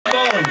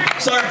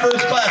Sergeant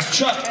First Class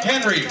Chuck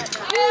Henry.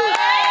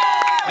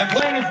 And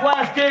playing his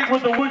last gig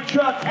with the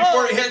Woodchucks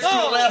before he heads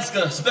to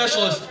Alaska,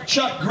 Specialist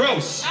Chuck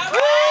Gross.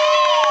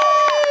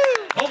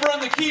 Over on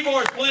the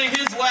keyboards, playing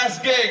his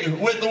last gig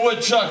with the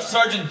Woodchucks,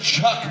 Sergeant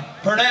Chuck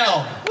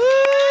Purnell.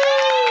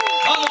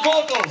 On the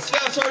vocals,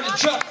 Staff Sergeant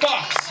Chuck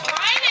Fox.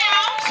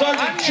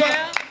 Sergeant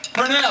Chuck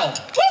Purnell.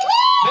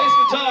 Bass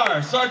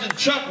guitar, Sergeant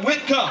Chuck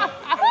Whitcomb.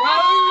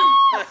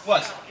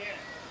 What?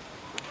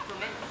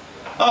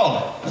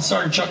 Oh, that's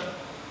Sergeant Chuck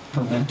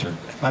Permenter.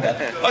 My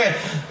bad. Okay.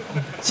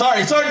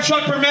 Sorry, Sergeant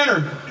Chuck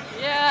Permenter.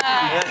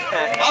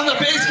 Yeah. On the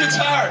bass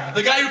guitar,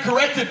 the guy who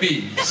corrected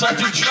me,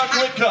 Sergeant Chuck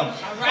Whitcomb.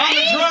 On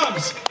the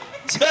drums,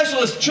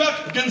 Specialist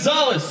Chuck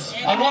Gonzalez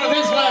on one of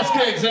his last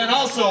gigs, and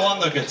also on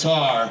the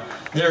guitar.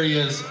 There he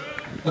is.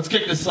 Let's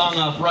kick this song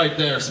off right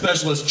there.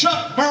 Specialist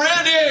Chuck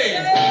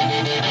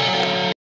Morandi.